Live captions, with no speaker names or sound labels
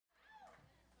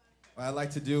What I'd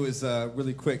like to do is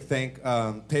really quick thank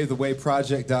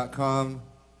PaveTheWayProject.com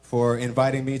for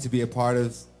inviting me to be a part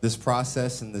of this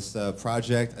process and this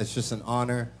project. It's just an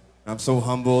honor. I'm so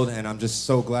humbled, and I'm just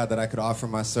so glad that I could offer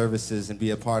my services and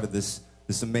be a part of this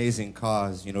amazing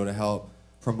cause, you know, to help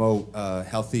promote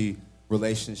healthy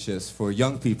relationships for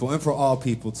young people and for all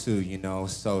people too, you know.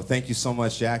 So thank you so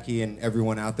much, Jackie, and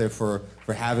everyone out there for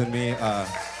having me.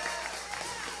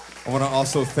 I want to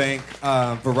also thank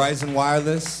Verizon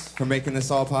Wireless for making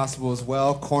this all possible as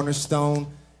well,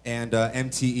 Cornerstone and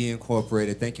MTE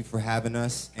Incorporated. Thank you for having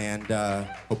us, and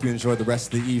hope you enjoy the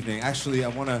rest of the evening. Actually, I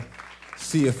want to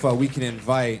see if we can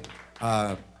invite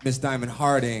Miss Dymond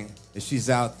Harding, if she's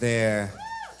out there.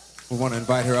 We want to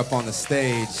invite her up on the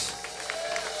stage.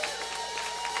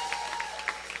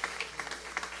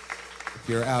 If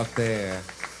you're out there.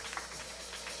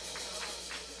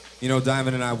 You know,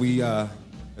 Dymond and I, we, oh,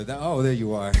 there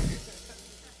you are.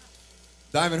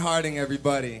 Dymond Harding,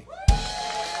 everybody.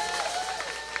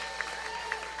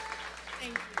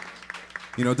 Thank you.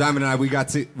 You know, Dymond and I, we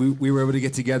were able to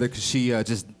get together because she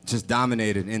just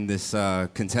dominated in this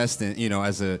contestant, you know,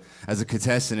 as a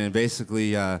contestant, and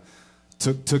basically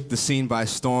took the scene by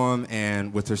storm,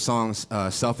 and with her songs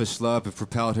Selfish Love, it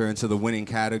propelled her into the winning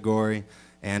category.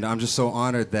 And I'm just so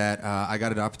honored that I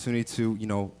got an opportunity to, you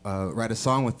know, write a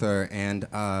song with her, and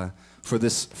for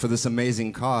this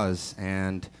amazing cause.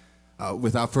 And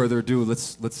without further ado,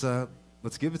 let's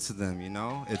give it to them. You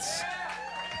know,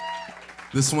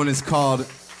 this one is called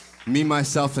Me,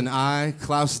 Myself, and I.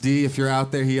 Klaus D, if you're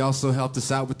out there, he also helped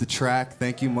us out with the track.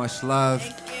 Thank you, much love.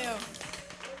 Thank you.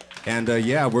 And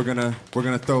yeah, we're gonna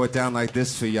throw it down like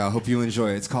this for y'all. Hope you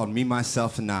enjoy it. It's called Me,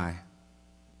 Myself, and I.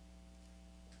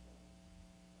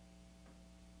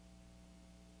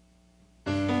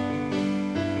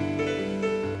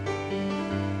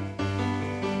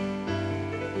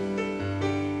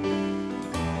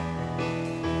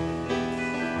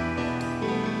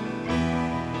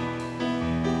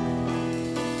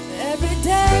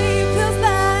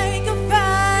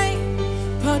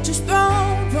 Punches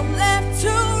thrown from left to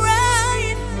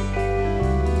right,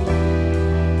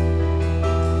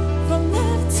 from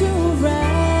left to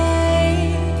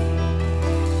right.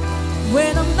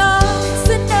 When I'm lost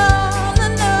and all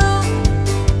alone,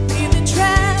 feeling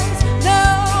trapped,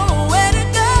 nowhere to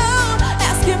go,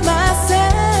 asking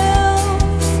myself,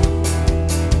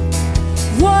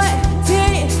 what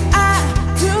did I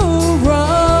do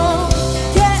wrong?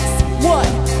 Guess what?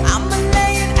 I'ma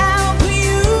lay it out for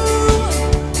you.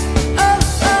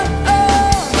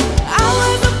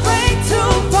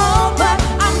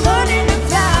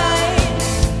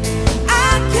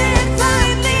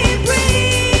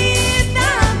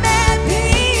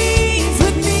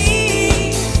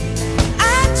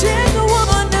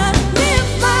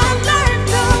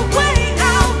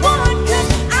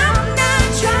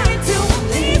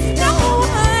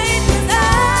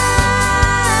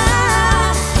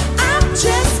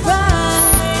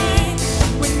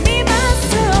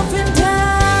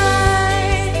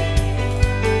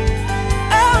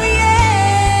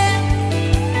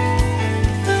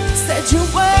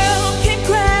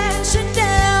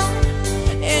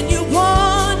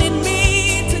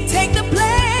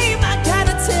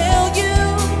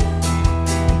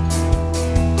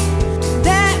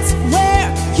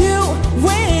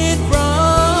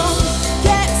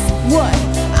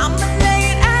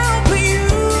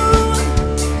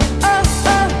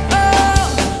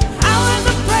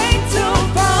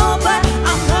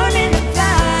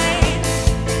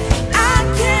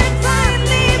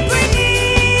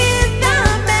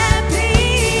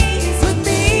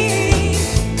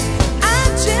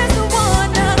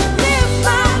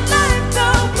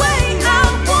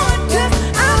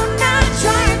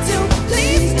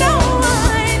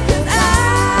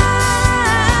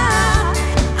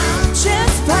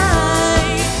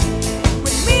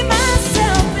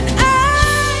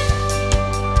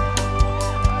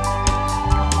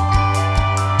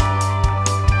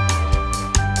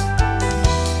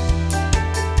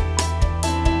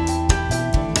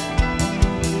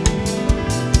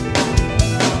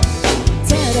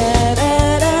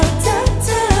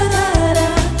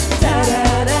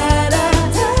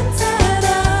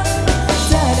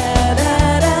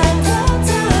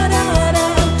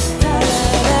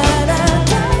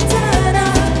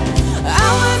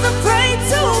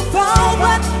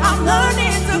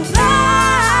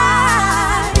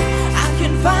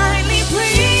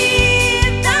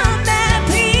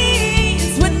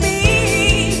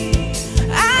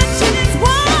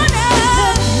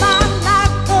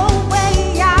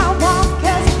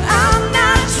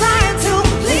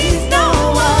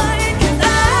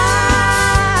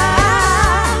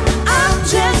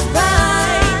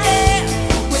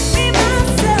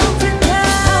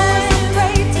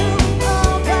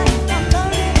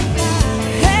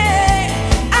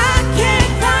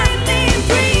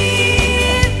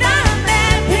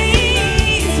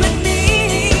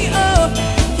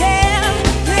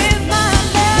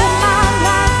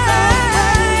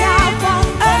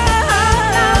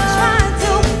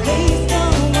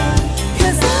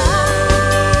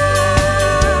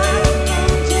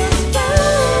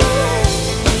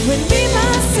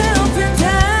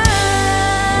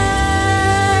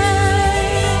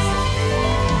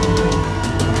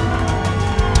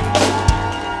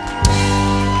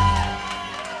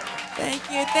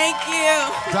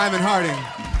 Dymond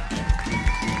Harding.